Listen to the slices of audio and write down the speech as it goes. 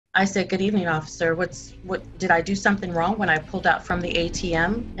I said, "Good evening, officer. What did I do something wrong?" When I pulled out from the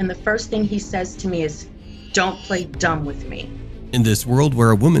ATM. And the first thing he says to me is, "Don't play dumb with me." In this world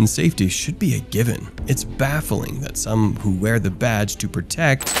where a woman's safety should be a given, it's baffling that some who wear the badge to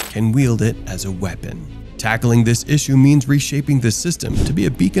protect can wield it as a weapon. Tackling this issue means reshaping the system to be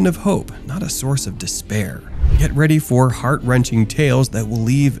a beacon of hope, not a source of despair. Get ready for heart-wrenching tales that will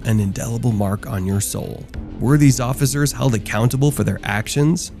leave an indelible mark on your soul. Were these officers held accountable for their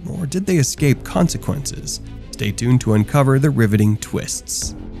actions, or did they escape consequences? Stay tuned to uncover the riveting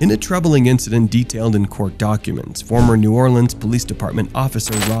twists. In a troubling incident detailed in court documents, former New Orleans Police Department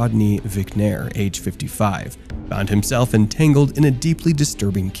officer Rodney Vicknair, age 55, found himself entangled in a deeply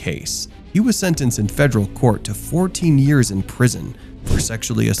disturbing case. He was sentenced in federal court to 14 years in prison for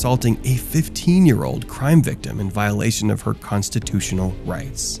sexually assaulting a 15-year-old crime victim in violation of her constitutional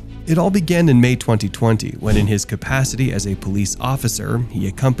rights. It all began in May 2020 when, in his capacity as a police officer, he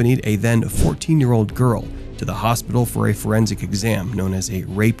accompanied a then 14-year-old girl to the hospital for a forensic exam known as a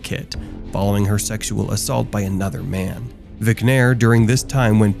rape kit, following her sexual assault by another man. Vicknair during this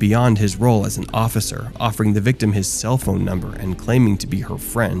time went beyond his role as an officer, offering the victim his cell phone number and claiming to be her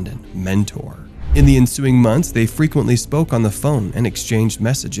friend and mentor. In the ensuing months, they frequently spoke on the phone and exchanged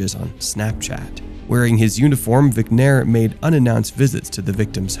messages on Snapchat. Wearing his uniform, Vicknair made unannounced visits to the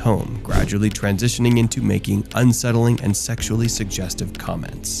victim's home, gradually transitioning into making unsettling and sexually suggestive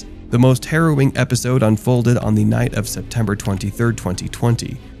comments. The most harrowing episode unfolded on the night of September 23,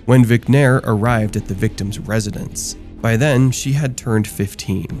 2020, when Vicknair arrived at the victim's residence. By then, she had turned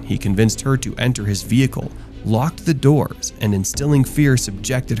 15. He convinced her to enter his vehicle, locked the doors, and instilling fear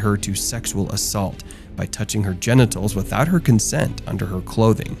subjected her to sexual assault by touching her genitals without her consent under her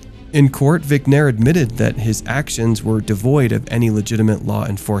clothing. In court, Vicknair admitted that his actions were devoid of any legitimate law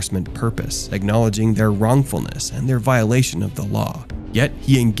enforcement purpose, acknowledging their wrongfulness and their violation of the law. Yet,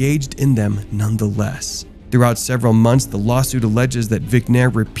 he engaged in them nonetheless. Throughout several months, the lawsuit alleges that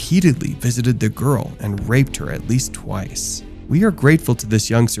Vicknair repeatedly visited the girl and raped her at least twice. We are grateful to this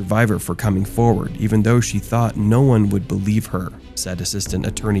young survivor for coming forward, even though she thought no one would believe her, said Assistant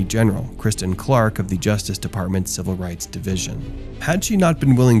Attorney General Kristen Clark of the Justice Department's Civil Rights Division. Had she not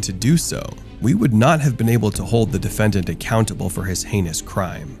been willing to do so, we would not have been able to hold the defendant accountable for his heinous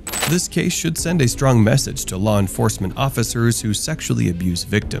crime. This case should send a strong message to law enforcement officers who sexually abuse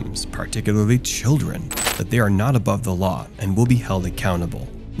victims, particularly children, that they are not above the law and will be held accountable.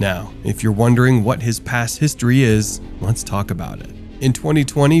 Now, if you're wondering what his past history is, let's talk about it. In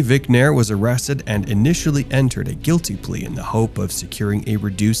 2020, Vicknair was arrested and initially entered a guilty plea in the hope of securing a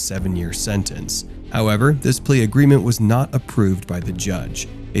reduced 7-year sentence. However, this plea agreement was not approved by the judge.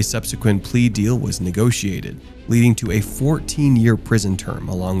 A subsequent plea deal was negotiated, leading to a 14-year prison term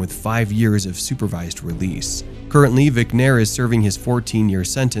along with 5 years of supervised release. Currently, Vicknair is serving his 14-year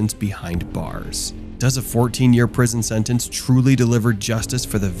sentence behind bars. Does a 14-year prison sentence truly deliver justice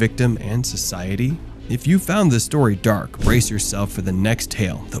for the victim and society? If you found this story dark, brace yourself for the next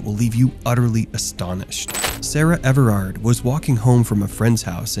tale that will leave you utterly astonished. Sarah Everard was walking home from a friend's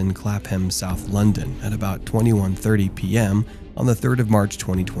house in Clapham, South London at about 21:30 p.m. on the 3rd of March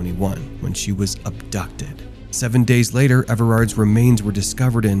 2021 when she was abducted. 7 days later, Everard's remains were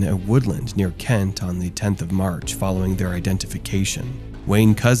discovered in a woodland near Kent on the 10th of March following their identification.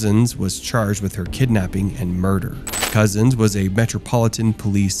 Wayne Cousins was charged with her kidnapping and murder. Cousins was a Metropolitan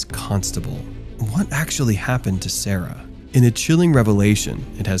Police constable. What actually happened to Sarah? In a chilling revelation,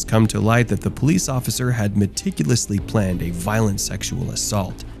 it has come to light that the police officer had meticulously planned a violent sexual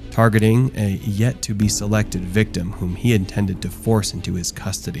assault, targeting a yet-to-be-selected victim whom he intended to force into his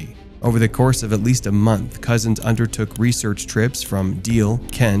custody. Over the course of at least a month, Cousins undertook research trips from Deal,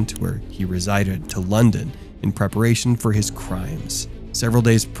 Kent, where he resided, to London in preparation for his crimes. Several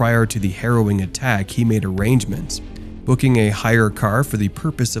days prior to the harrowing attack, he made arrangements, booking a hire car for the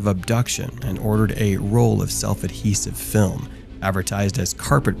purpose of abduction and ordered a roll of self-adhesive film, advertised as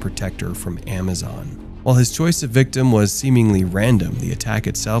carpet protector, from Amazon. While his choice of victim was seemingly random, the attack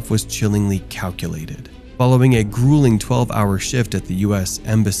itself was chillingly calculated. Following a grueling 12-hour shift at the U.S.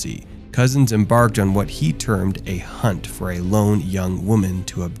 Embassy, Cousins embarked on what he termed a hunt for a lone young woman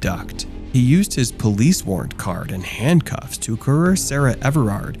to abduct. He used his police warrant card and handcuffs to coerce Sarah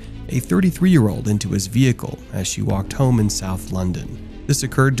Everard, a 33-year-old, into his vehicle as she walked home in South London. This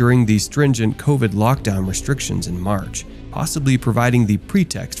occurred during the stringent COVID lockdown restrictions in March, possibly providing the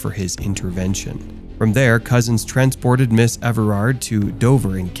pretext for his intervention. From there, Cousins transported Miss Everard to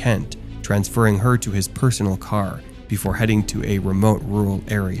Dover in Kent, transferring her to his personal car before heading to a remote rural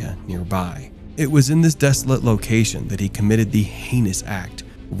area nearby. It was in this desolate location that he committed the heinous act,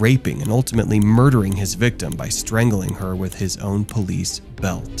 raping and ultimately murdering his victim by strangling her with his own police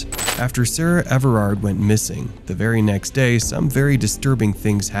belt. After Sarah Everard went missing, the very next day, some very disturbing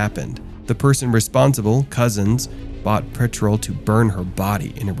things happened. The person responsible, Cousins, bought petrol to burn her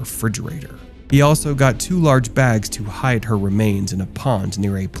body in a refrigerator. He also got 2 large bags to hide her remains in a pond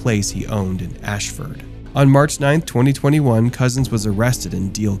near a place he owned in Ashford. On March 9, 2021, Cousins was arrested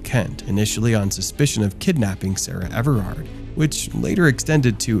in Deal, Kent, initially on suspicion of kidnapping Sarah Everard, which later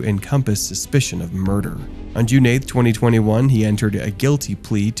extended to encompass suspicion of murder. On June 8, 2021, he entered a guilty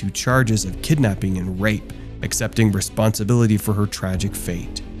plea to charges of kidnapping and rape, accepting responsibility for her tragic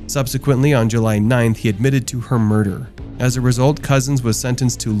fate. Subsequently, on July 9th, he admitted to her murder. As a result, Cousins was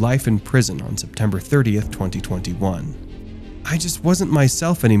sentenced to life in prison on September 30th, 2021. I just wasn't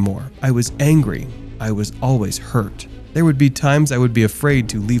myself anymore. I was angry. I was always hurt. There would be times I would be afraid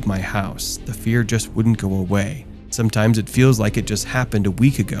to leave my house. The fear just wouldn't go away. Sometimes it feels like it just happened a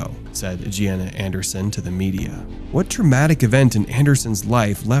week ago, said Gianna Anderson to the media. What traumatic event in Anderson's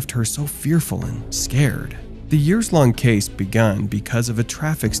life left her so fearful and scared? The years-long case began because of a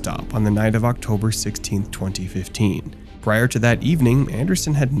traffic stop on the night of October 16, 2015. Prior to that evening,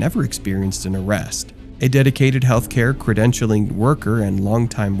 Anderson had never experienced an arrest. A dedicated healthcare credentialing worker and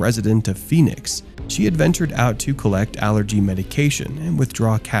longtime resident of Phoenix, she had ventured out to collect allergy medication and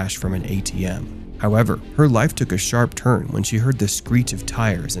withdraw cash from an ATM. However, her life took a sharp turn when she heard the screech of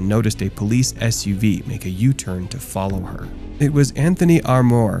tires and noticed a police SUV make a U-turn to follow her. It was Anthony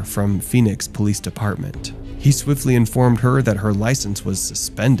Armour from Phoenix Police Department. He swiftly informed her that her license was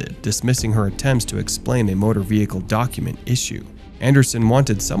suspended, dismissing her attempts to explain a motor vehicle document issue. Anderson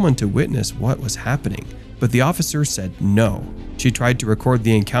wanted someone to witness what was happening, but the officer said no. She tried to record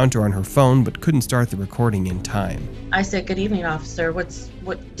the encounter on her phone but couldn't start the recording in time. I said, "Good evening, officer.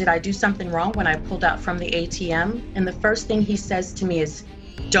 What did I do something wrong when I pulled out from the ATM?" And the first thing he says to me is,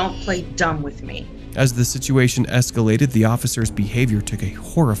 "Don't play dumb with me." As the situation escalated, the officer's behavior took a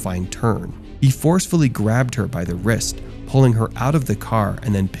horrifying turn. He forcefully grabbed her by the wrist, pulling her out of the car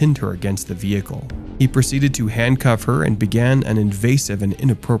and then pinned her against the vehicle. He proceeded to handcuff her and began an invasive and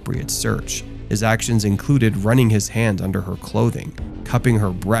inappropriate search. His actions included running his hand under her clothing, cupping her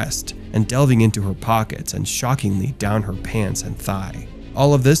breast, and delving into her pockets and shockingly down her pants and thigh.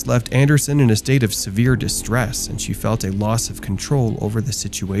 All of this left Anderson in a state of severe distress, and she felt a loss of control over the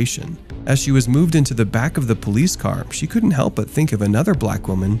situation. As she was moved into the back of the police car, she couldn't help but think of another black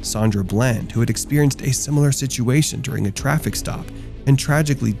woman, Sandra Bland, who had experienced a similar situation during a traffic stop and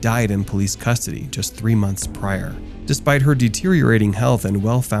tragically died in police custody just 3 months prior. Despite her deteriorating health and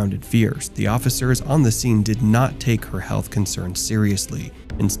well-founded fears, the officers on the scene did not take her health concerns seriously.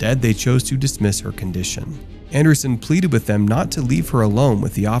 Instead, they chose to dismiss her condition. Anderson pleaded with them not to leave her alone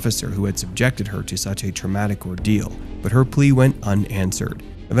with the officer who had subjected her to such a traumatic ordeal, but her plea went unanswered.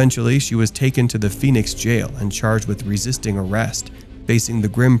 Eventually, she was taken to the Phoenix jail and charged with resisting arrest, facing the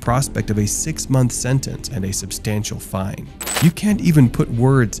grim prospect of a 6-month sentence and a substantial fine. "You can't even put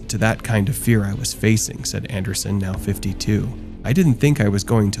words to that kind of fear I was facing," said Anderson, now 52. "I didn't think I was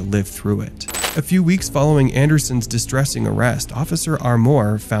going to live through it." A few weeks following Anderson's distressing arrest, Officer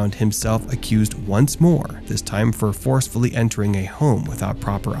Armour found himself accused once more, this time for forcefully entering a home without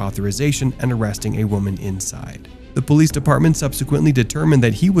proper authorization and arresting a woman inside. The police department subsequently determined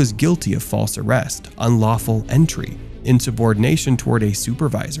that he was guilty of false arrest, unlawful entry, insubordination toward a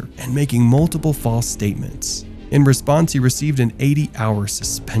supervisor, and making multiple false statements. In response, he received an 80-hour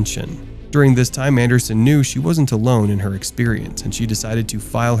suspension. During this time, Anderson knew she wasn't alone in her experience, and she decided to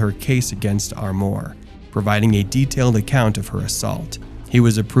file her case against Armour, providing a detailed account of her assault. He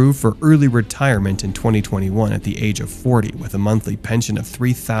was approved for early retirement in 2021 at the age of 40 with a monthly pension of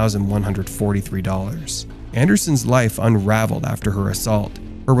 $3,143. Anderson's life unraveled after her assault.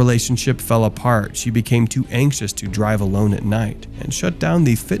 Her relationship fell apart, she became too anxious to drive alone at night, and shut down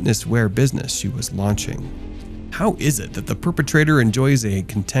the fitness wear business she was launching. How is it that the perpetrator enjoys a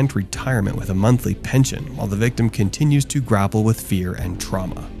content retirement with a monthly pension while the victim continues to grapple with fear and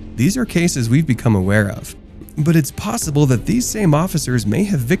trauma? These are cases we've become aware of, but it's possible that these same officers may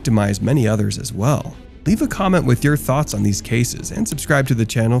have victimized many others as well. Leave a comment with your thoughts on these cases and subscribe to the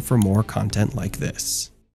channel for more content like this.